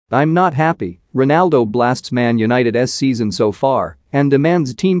I'm not happy. Ronaldo blasts Man United's season so far and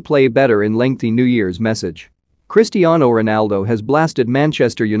demands team play better in lengthy New Year's message. Cristiano Ronaldo has blasted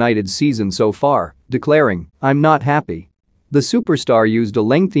Manchester United's season so far, declaring, "I'm not happy." The superstar used a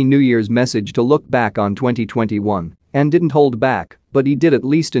lengthy New Year's message to look back on 2021 and didn't hold back, but he did at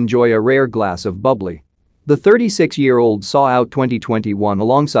least enjoy a rare glass of bubbly. The 36-year-old saw out 2021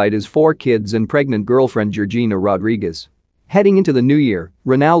 alongside his 4 kids and pregnant girlfriend Georgina Rodriguez. Heading into the new year,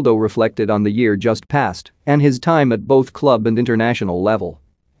 Ronaldo reflected on the year just past and his time at both club and international level.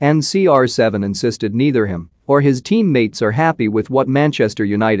 And CR7 insisted neither him or his teammates are happy with what Manchester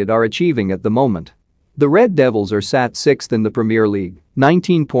United are achieving at the moment. The Red Devils are sat 6th in the Premier League,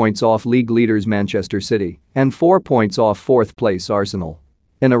 19 points off league leaders Manchester City and 4 points off 4th place Arsenal.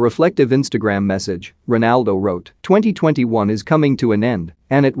 In a reflective Instagram message, Ronaldo wrote, "2021 is coming to an end,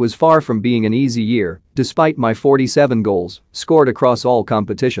 and it was far from being an easy year, despite my 47 goals scored across all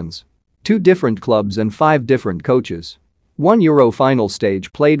competitions. 2 different clubs and 5 different coaches. 1 Euro final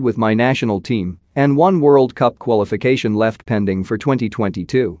stage played with my national team, and 1 World Cup qualification left pending for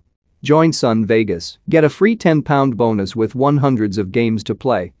 2022. Join Sun Vegas, get a free £10 bonus with 100s of games to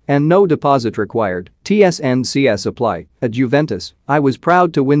play, and no deposit required, TSNCS apply. At Juventus, I was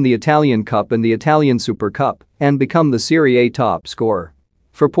proud to win the Italian Cup and the Italian Super Cup and become the Serie A top scorer.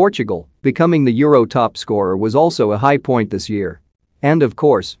 For Portugal, becoming the Euro top scorer was also a high point this year. And of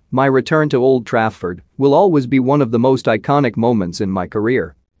course, my return to Old Trafford will always be one of the most iconic moments in my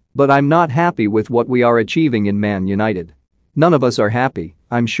career. But I'm not happy with what we are achieving in Man United. None of us are happy,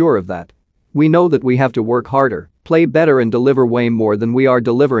 I'm sure of that. We know that we have to work harder, play better and deliver way more than we are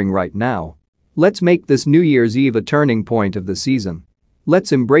delivering right now. Let's make this New Year's Eve a turning point of the season.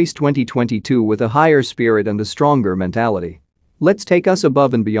 Let's embrace 2022 with a higher spirit and a stronger mentality. Let's take us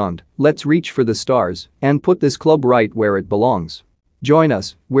above and beyond, let's reach for the stars and put this club right where it belongs. Join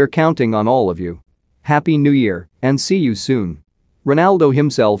us, we're counting on all of you. Happy New Year and see you soon." Ronaldo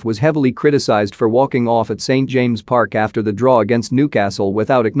himself was heavily criticized for walking off at St James Park after the draw against Newcastle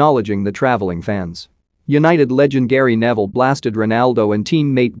without acknowledging the travelling fans. United legend Gary Neville blasted Ronaldo and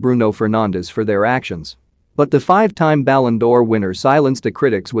teammate Bruno Fernandes for their actions. But the 5-time Ballon d'Or winner silenced the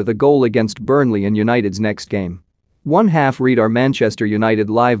critics with a goal against Burnley in United's next game. Read our Manchester United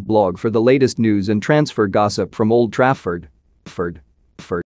live blog for the latest news and transfer gossip from Old Trafford.